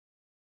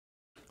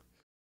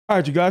All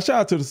right, you guys,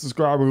 shout out to the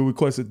subscriber who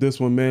requested this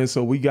one, man.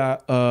 So we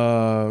got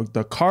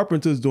the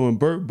Carpenters doing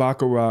Burt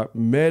Bacharach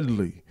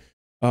Medley.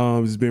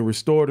 It's been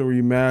restored and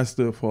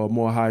remastered for a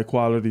more high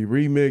quality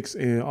remix,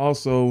 and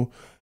also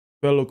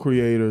fellow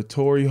creator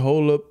Tori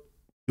Holub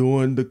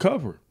doing the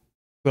cover.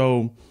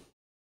 So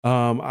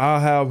I'll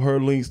have her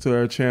links to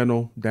her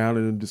channel down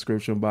in the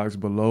description box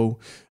below.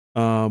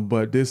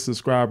 But this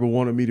subscriber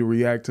wanted me to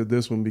react to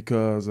this one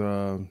because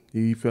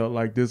he felt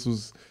like this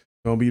was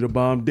gonna be the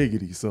bomb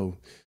diggity. So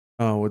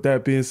with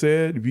that being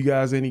said, if you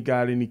guys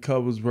got any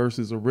covers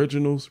versus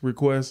originals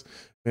requests,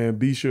 and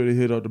be sure to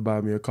hit up the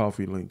Buy Me a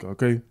Coffee link.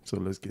 Okay, so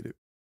let's get it.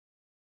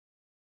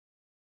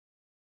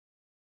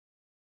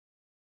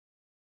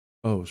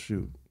 Oh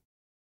shoot.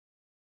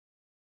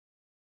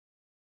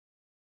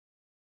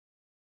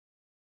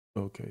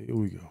 Okay, here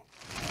we go.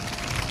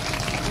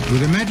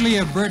 With a medley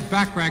of Burt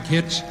Bacharach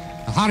hits,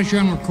 the hottest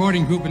young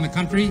recording group in the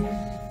country,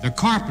 the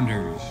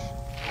Carpenters.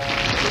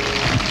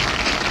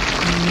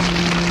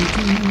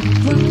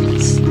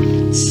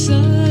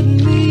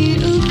 Suddenly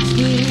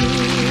appear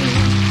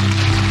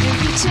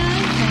every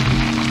time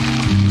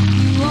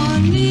you are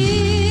near,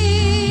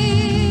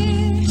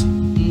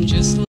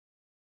 just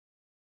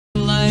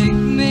like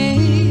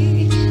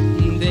me,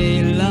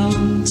 they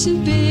long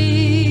to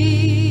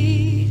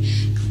be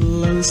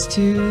close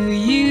to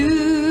you.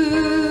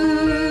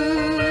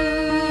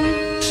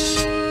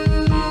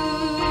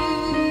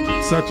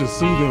 Such a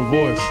soothing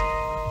voice.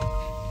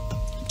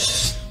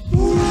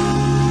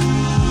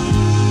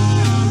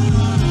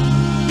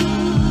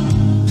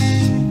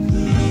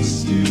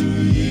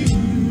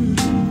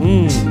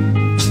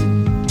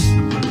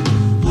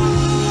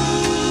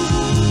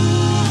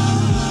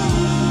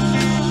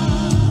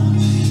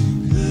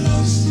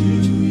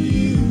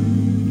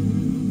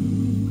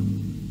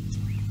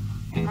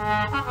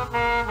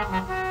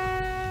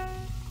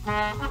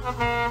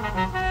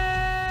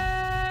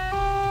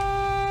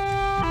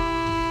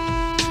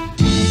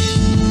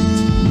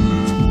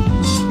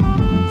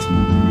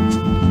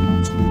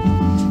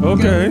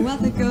 Okay. Go while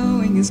the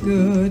going is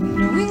good.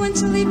 Knowing when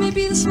to leave may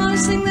be the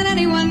smartest thing that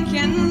anyone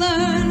can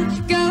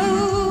learn. Go.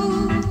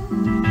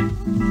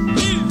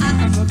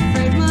 I'm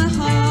afraid my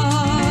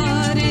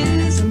heart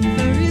isn't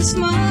very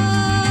smart.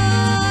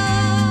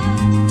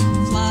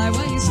 Fly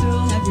while you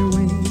still have your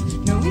wings.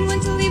 Knowing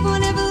when to leave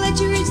won't ever let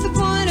you reach the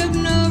point of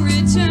no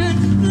return.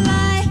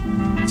 Fly.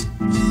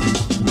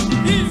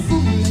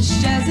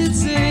 Foolish as it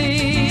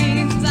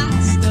seems,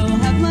 I still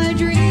have my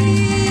dreams.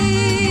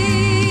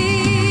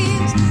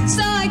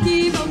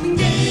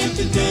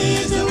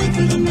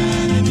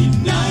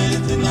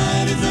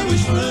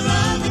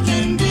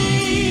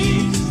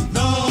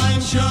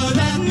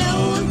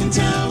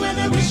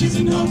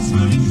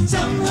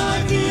 Somehow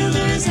I feel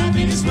there is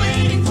happiness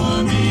waiting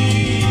for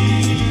me.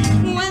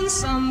 When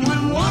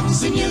someone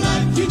walks in your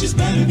life, you just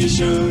better be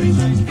sure he's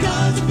right.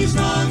 Cause if he's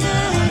wrong, there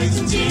are heartaches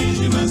and tears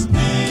you must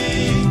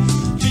pay.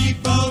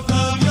 Keep both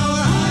of your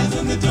eyes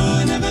on the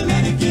door, never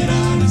let it get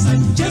out of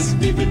sight. Just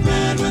be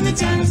prepared when the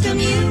time has come,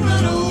 you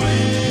run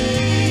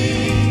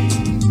away.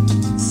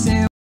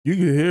 You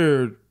can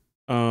hear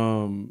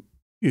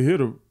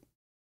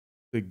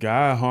the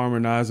guy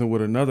harmonizing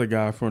with another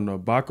guy from the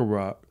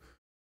Bacharach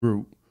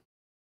group.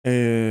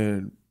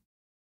 And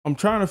I'm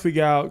trying to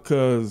figure out,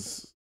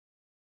 because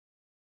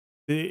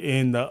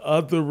in the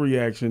other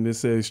reaction it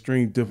says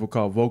extreme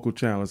difficult vocal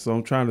challenge, so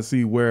I'm trying to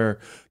see where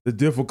the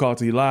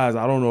difficulty lies.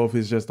 I don't know if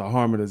it's just a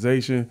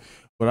harmonization,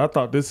 but I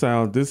thought this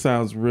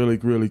sounds really,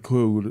 really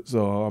cool.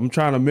 So I'm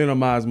trying to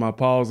minimize my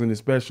pausing,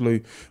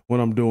 especially when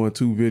I'm doing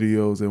 2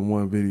 videos in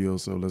one video.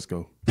 So let's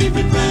go. Be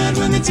prepared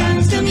when the time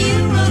has come,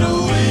 you run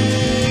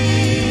away.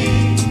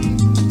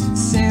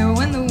 Say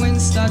when the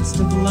wind starts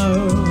to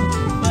blow,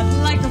 but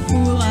like a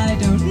fool I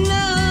don't know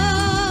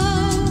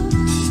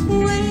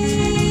when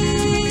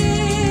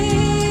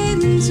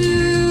to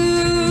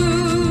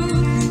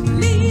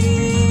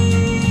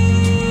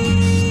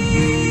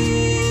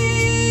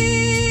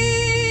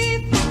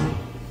leave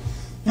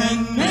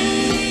and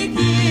make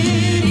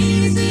it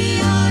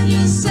easy on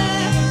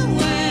yourself.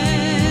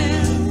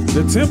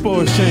 The tempo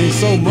has changed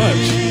so much.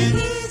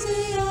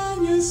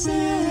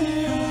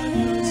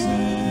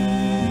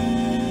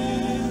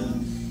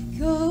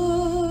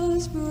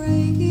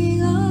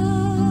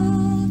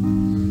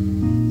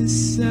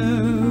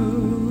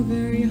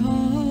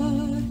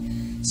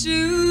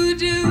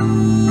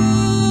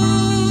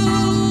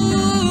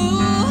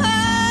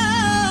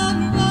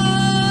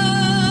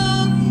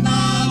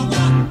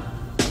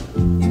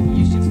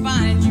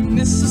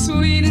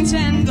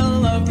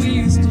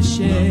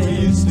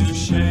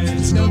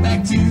 Let's go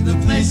back to the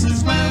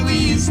places where we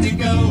used to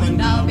go,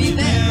 and I'll be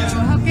there.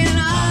 How can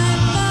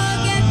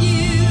I forget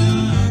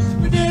you?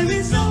 But there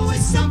is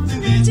always something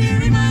there to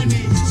remind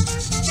me.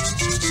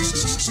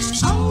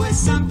 Always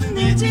something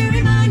there to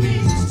remind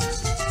me.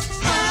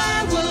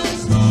 I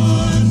was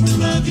born to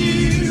love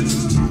you,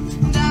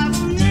 and I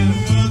will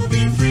never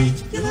be free.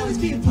 You'll always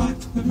be a part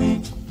of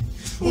me.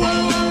 Whoa,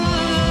 whoa,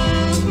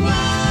 whoa, whoa.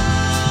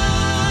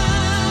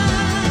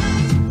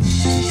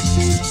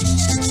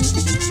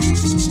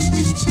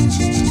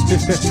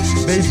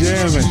 They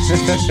jamming.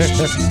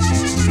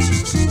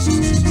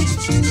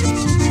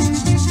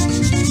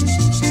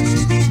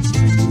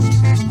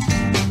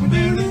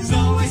 There is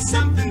always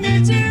something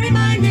there to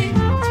remind me.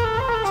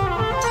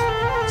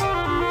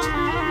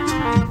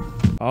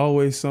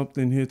 Always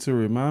something here to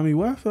remind me.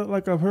 Well, I felt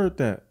like I've heard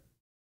that.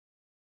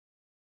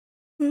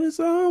 There's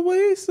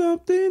always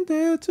something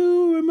there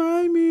to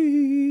remind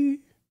me.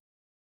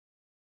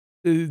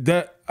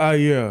 That,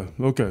 yeah,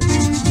 okay.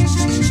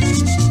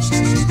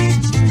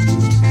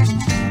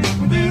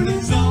 There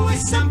is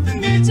always something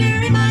there to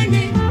remind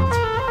me.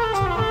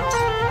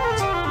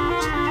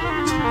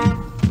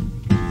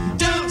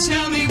 Don't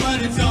tell me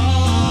what it's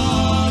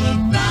all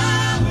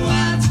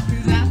about.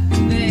 'Cause I've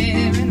been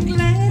there and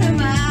let 'em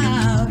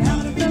out.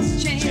 Out of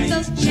those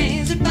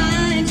chains that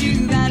bind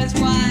you. That is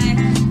why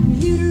I'm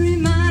here to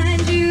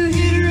remind you,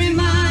 here to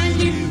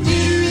remind you,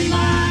 here to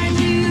remind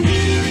you,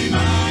 here to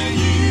remind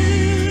you.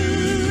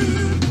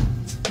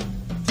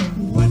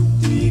 What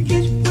do you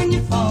get when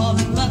you fall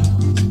in love?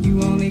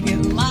 You only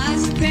get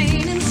lies of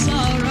pain and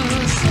sorrow.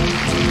 So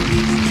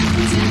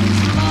until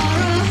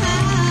tomorrow,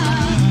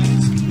 how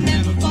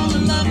never fall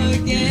in love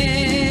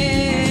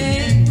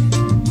again.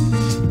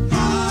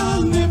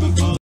 I'll never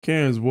fall.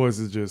 Karen's voice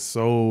is just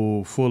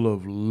so full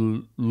of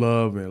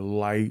love and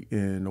light,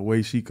 and the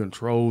way she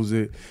controls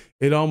it.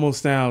 It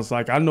almost sounds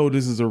like, I know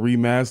this is a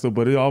remaster,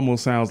 but it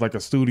almost sounds like a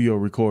studio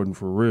recording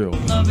for real.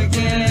 Love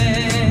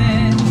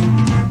again.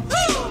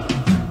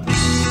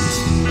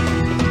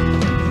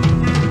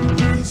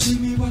 You see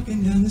me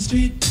walking down the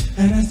street,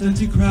 and I start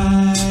to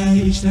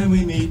cry each time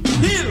we meet.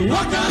 He'll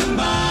walk on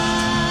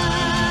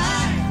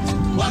by,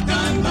 walk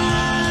on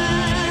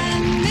by.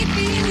 Make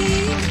me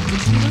believe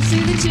that you don't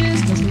see the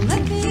tears, don't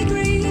let me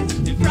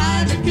grieve. In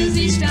private, 'cause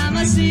each time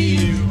I see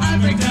you, I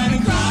break down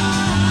and cry.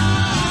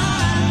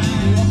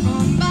 Walk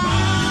on by.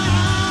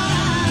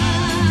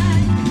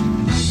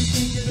 I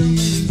think that I'm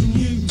losing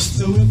you,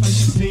 so if I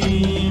should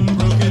seem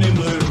broken and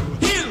blue,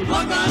 he'll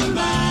walk on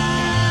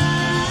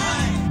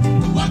by,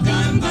 walk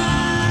on by.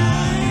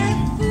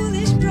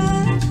 Foolish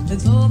pride,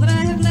 that's all that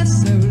I have left,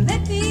 so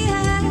let me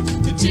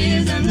hide the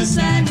tears and the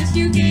sadness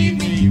you gave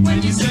me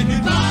when you said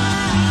goodbye.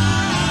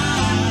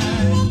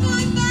 Walk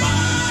on by,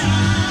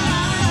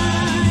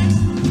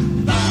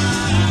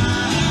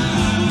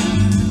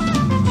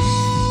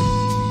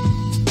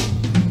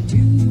 do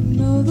you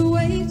know the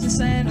way to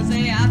San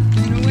Jose? I've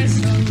been away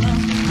so long.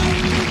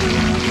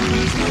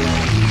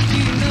 Do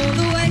you know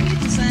the way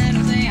to San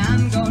Jose?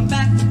 I'm going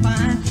back to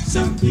find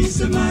some peace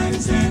of mind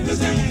in San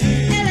Jose.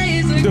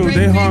 LA's a Dude, great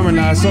they big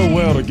harmonize so freeway.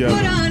 well together.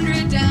 Put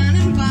 100 down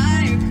and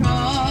buy a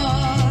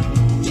car.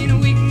 In a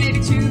week, maybe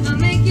two, they'll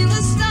make you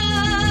a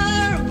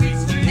star.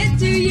 Weeks turn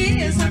into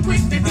years, how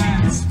quick they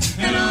pass.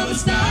 And all the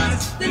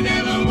stars, they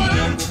never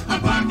were, are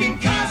parking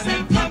cars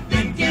and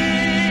pumping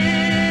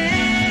gas.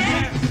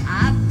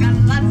 I've got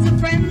lots of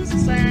friends in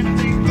San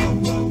Jose.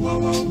 Whoa, whoa,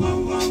 whoa, whoa,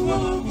 whoa,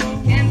 whoa,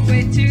 whoa. Can't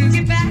wait to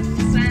get back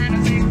to San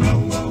Jose. Whoa,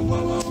 whoa,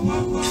 whoa,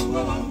 whoa, whoa,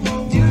 whoa,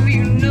 whoa. Do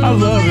you know I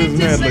love the way his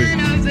to medley. San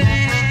Jose?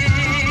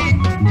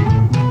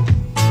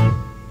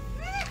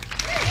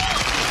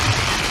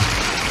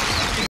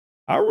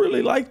 I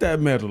really like that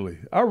medley.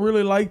 I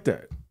really like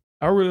that.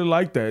 I really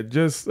like that.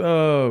 Just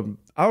I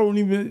don't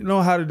even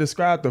know how to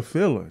describe the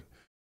feeling.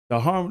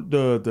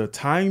 The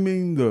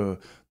timing, the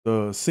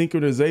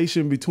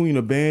synchronization between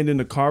the band and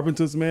the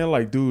Carpenters, man.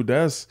 Like, dude,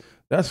 that's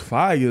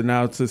fire.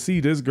 Now to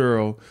see this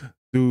girl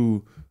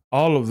do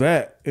all of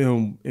that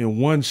in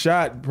one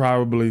shot,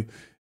 probably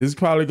is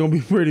probably gonna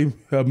be pretty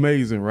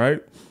amazing,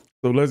 right?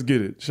 So let's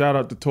get it. Shout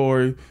out to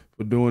Tori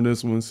for doing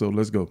this one. So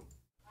let's go.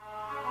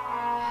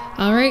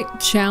 All right,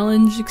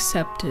 challenge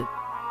accepted.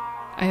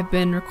 I have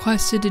been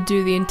requested to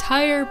do the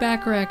entire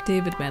Bacharach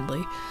David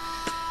medley.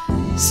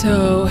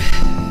 So,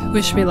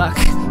 wish me luck.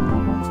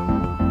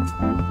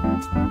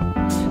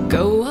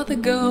 Go while the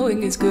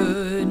going is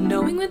good.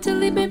 Knowing when to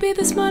leave may be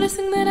the smartest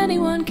thing that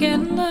anyone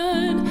can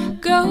learn.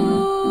 Go.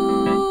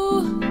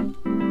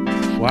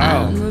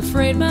 Wow. I'm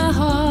afraid my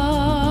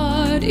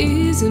heart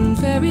isn't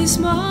very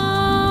smart.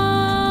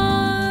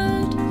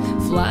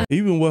 Fly.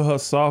 Even with her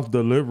soft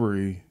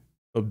delivery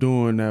of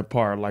doing that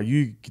part, like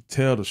you could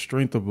tell the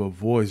strength of her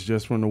voice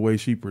just from the way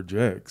she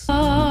projects.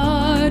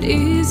 Heart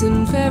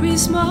isn't very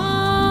smart.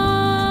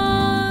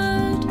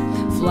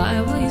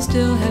 Fly while you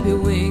still have your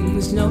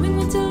wings. Knowing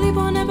when to leave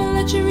will never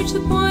let you reach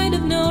the point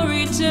of no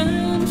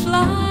return.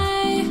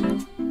 Fly.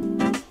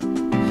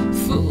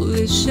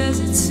 Foolish as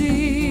it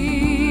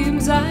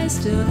seems, I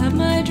still have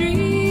my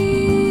dreams.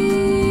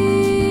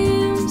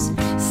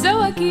 So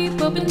I keep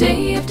hoping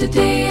day after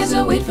day as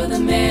I wait for the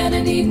man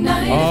I need,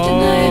 night after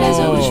night as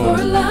I wish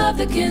for a love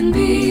that can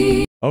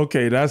be.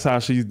 Okay, that's how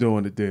she's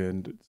doing it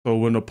then. So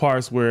when the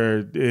parts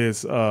where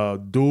it's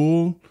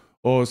dual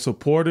or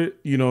supported,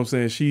 you know what I'm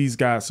saying, she's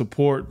got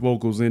support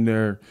vocals in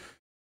there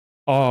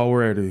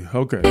already.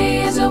 Okay.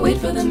 As I wait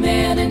for the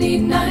man I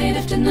need, night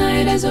after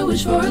night as I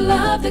wish for a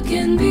love that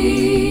can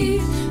be.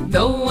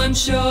 Though I'm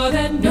sure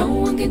that no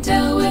one can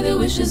tell where the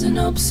wishes and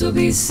hopes will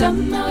be,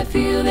 somehow I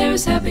feel there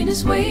is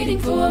happiness waiting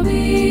for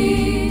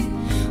me.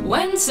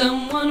 When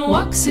someone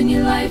walks in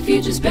your life,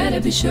 you just better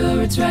be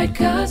sure it's right,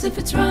 'cause if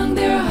it's wrong,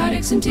 there are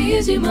heartaches and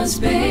tears you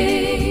must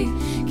pay.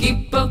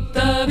 Keep both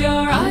of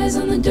your eyes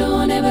on the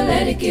door, never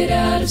let it get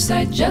out of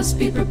sight. Just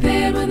be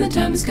prepared when the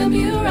time has come,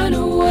 you run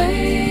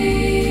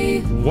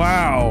away.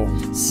 Wow.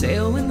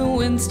 Sail when the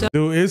wind stops.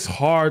 Dude, it's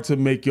hard to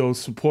make your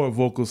support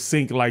vocals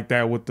sync like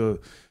that with the...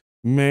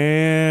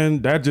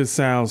 Man, that just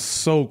sounds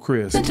so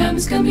crisp. The time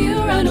has come, you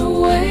run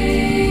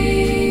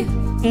away.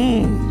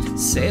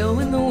 Sail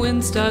when the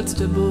wind starts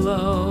to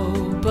blow,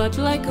 but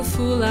like a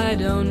fool I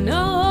don't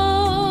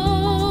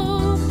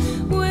know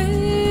when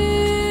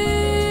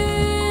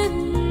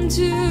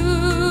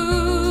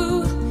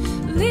to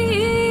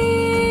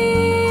lead,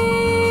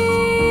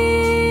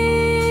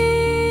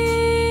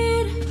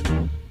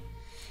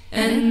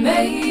 and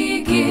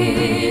make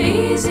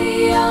it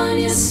easy on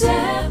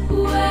yourself.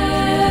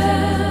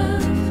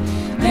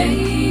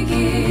 Make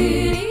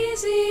it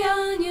easy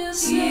on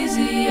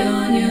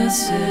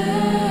yourself.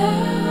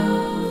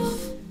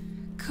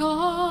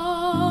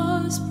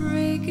 'Cause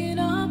breaking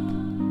up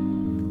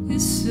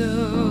is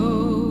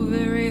so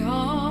very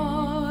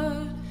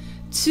hard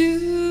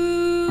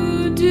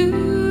to do.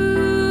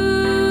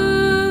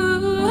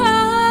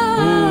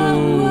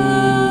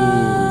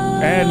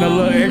 Adding a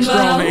little extra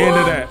on the end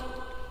of that.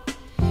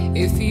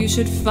 If you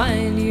should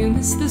find you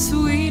miss the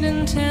sweet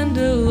and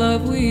tender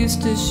love we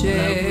used to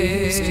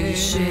share,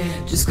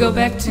 just go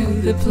back to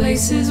the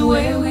places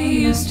where we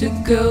used to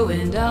go,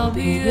 and I'll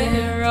be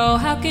there. Oh,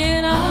 how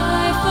can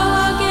I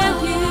forget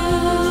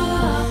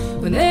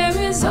you when there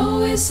is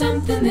always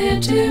something there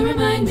to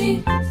remind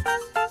me?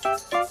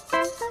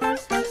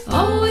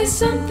 Always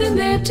something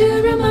there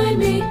to remind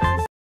me.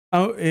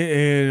 Oh,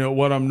 and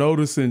what I'm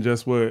noticing,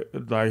 just what,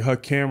 like, her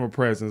camera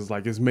presence,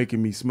 like, it's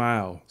making me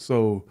smile.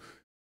 So,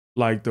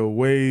 like, the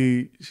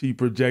way she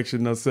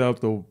projection herself,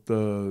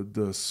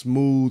 the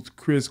smooth,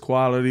 crisp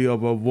quality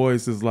of her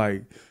voice is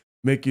like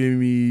making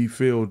me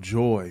feel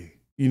joy,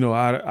 you know,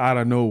 out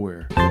of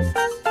nowhere.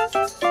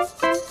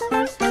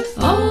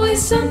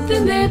 Always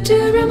something there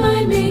to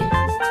remind me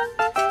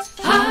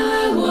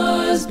I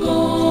was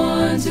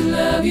born to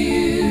love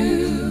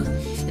you,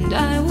 and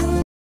I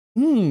will.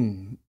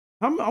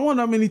 I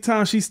wonder how many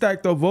times she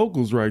stacked her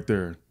vocals right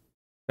there.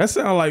 That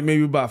sounded like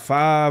maybe about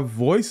 5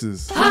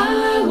 voices.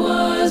 I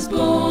was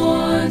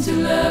born to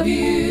love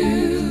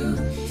you,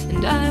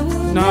 and I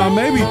will. Nah,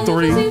 maybe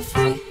 3. Be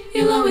free.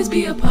 You'll always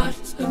be a part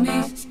of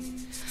me.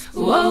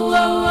 Whoa,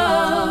 whoa,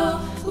 whoa,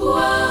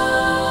 whoa.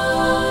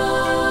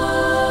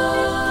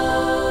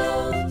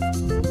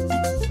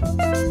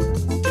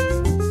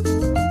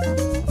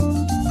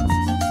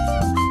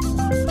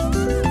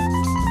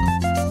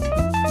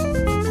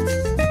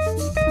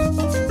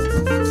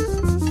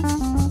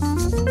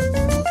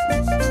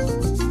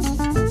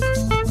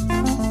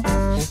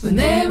 When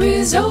there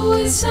is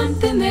always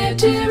something there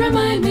to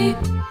remind me.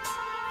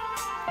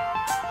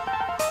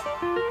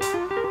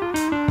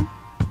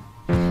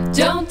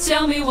 Don't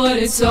tell me what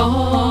it's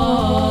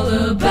all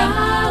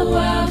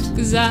about,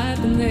 'cause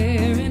I've been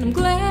there and I'm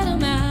glad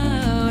I'm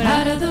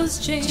out of those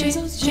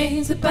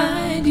chains that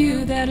bind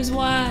you. That is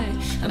why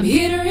I'm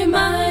here to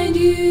remind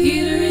you,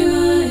 here to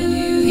remind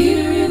you,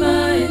 here to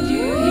remind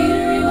you, here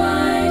to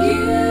remind you.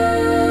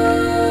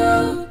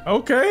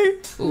 Okay.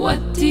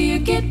 What do you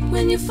get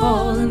when you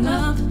fall in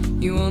love?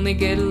 You only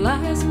get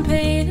lies and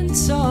pain and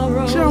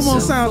sorrow. She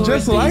almost sounds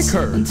just like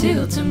her.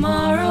 Until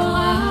tomorrow,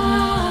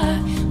 I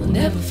will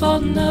never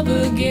fall in love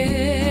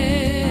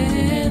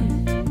again.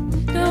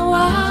 No,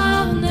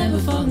 I'll never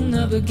fall in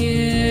love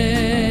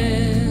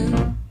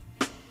again.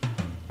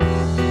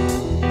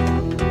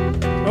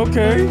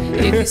 Okay.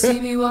 If you see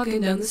me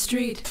walking down the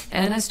street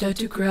and I start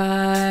to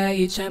cry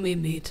each time we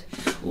meet,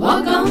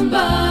 walk on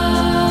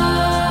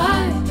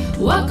by,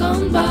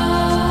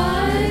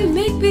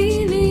 make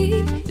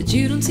believe that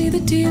you don't see the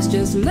tears,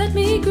 just let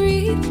me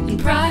grieve in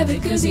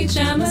private, 'cause each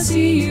time I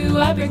see you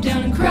I break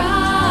down and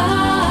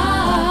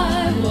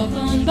cry. Walk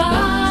on by,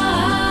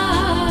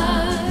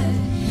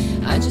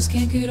 I just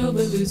can't get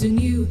over losing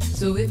you,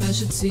 so if I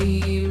should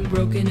seem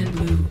broken and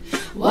blue,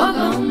 walk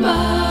on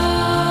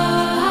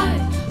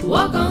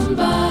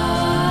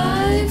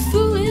by,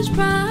 foolish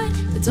pride,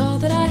 that's all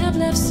that I have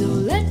left, so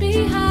let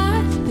me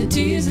hide the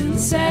tears and the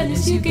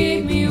sadness you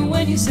gave me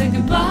when you said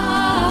goodbye.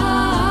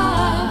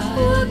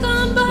 Walk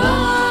on by,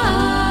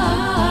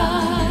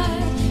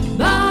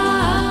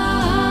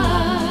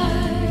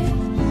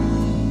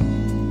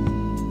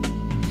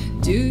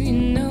 do you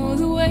know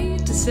the way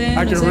to say?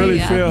 I can really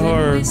feel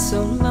her.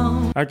 So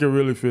long. I can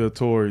really feel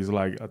Tori's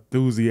like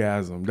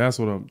enthusiasm. I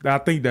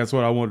think that's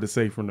what I wanted to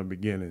say from the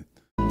beginning.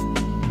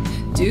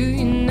 Do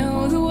you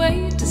know the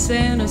way to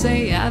San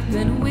Jose? I've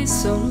been away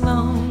so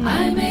long.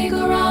 I may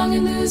go wrong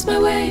and lose my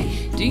way.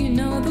 Do you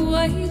know the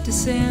way to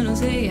San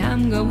Jose?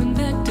 I'm going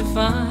back to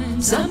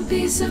find some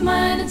peace of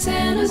mind in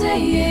San Jose.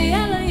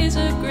 Yeah, LA is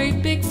a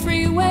great big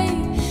freeway.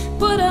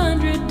 Put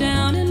 100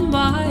 down and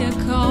buy a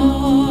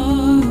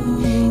car.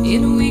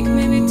 In a week,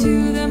 maybe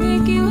 2, they'll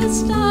make you a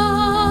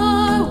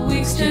star.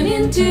 Weeks turn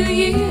into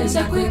years,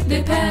 how quick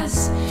they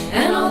pass.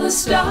 and all the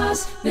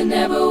stars that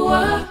never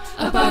were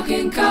are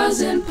parking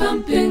cars and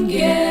pumping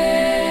gas.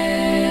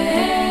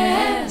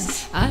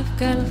 I've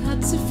got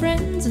lots of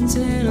friends in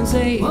San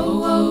Jose. Whoa,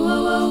 whoa,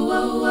 whoa, whoa,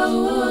 whoa,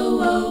 whoa, whoa,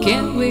 whoa.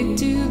 Can't wait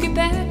to get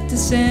back to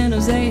San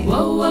Jose.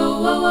 Whoa,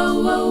 whoa, whoa,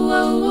 whoa, whoa,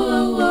 whoa,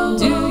 whoa, whoa.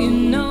 Do you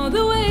know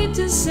the way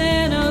to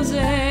San Jose?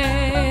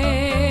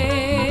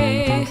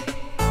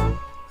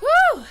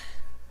 Woo!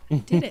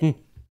 Did it.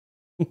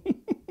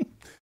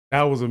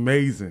 That was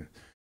amazing.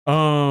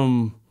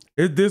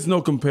 There's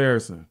no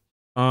comparison.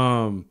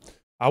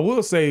 I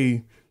will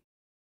say,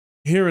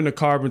 hearing the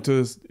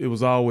Carpenters, it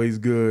was always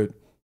good,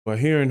 but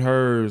hearing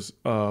hers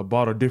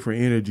brought a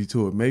different energy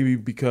to it. Maybe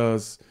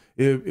because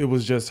it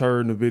was just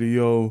her in the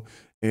video,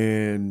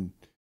 and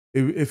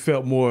it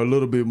felt a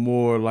little bit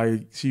more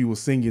like she was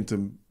singing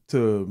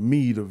to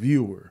me, the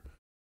viewer.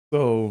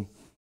 So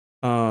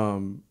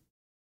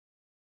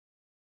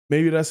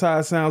maybe that's how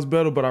it sounds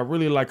better, but I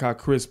really like how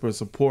crisp her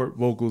support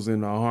vocals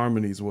and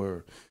harmonies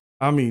were.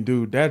 I mean,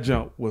 dude, that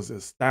jump was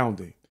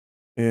astounding.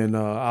 And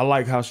I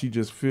like how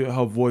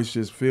her voice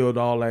just filled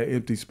all that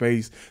empty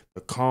space,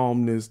 the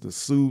calmness, the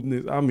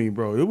soothness. I mean,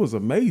 bro, it was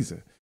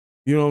amazing.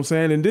 You know what I'm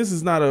saying? And this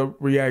is not a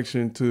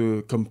reaction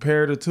to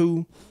compare the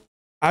two.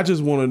 I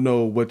just want to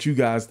know what you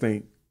guys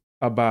think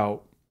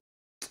about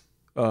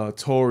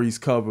Tori's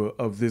cover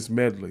of this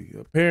medley.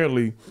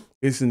 Apparently,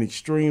 it's an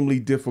extremely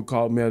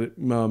difficult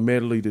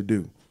medley to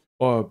do,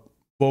 or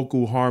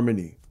vocal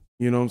harmony,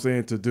 you know what I'm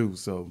saying, to do.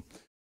 So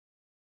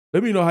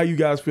let me know how you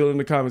guys feel in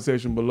the comment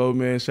section below,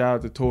 man. Shout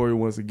out to Tori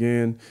once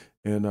again,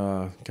 and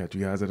catch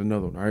you guys at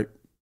another one, all right?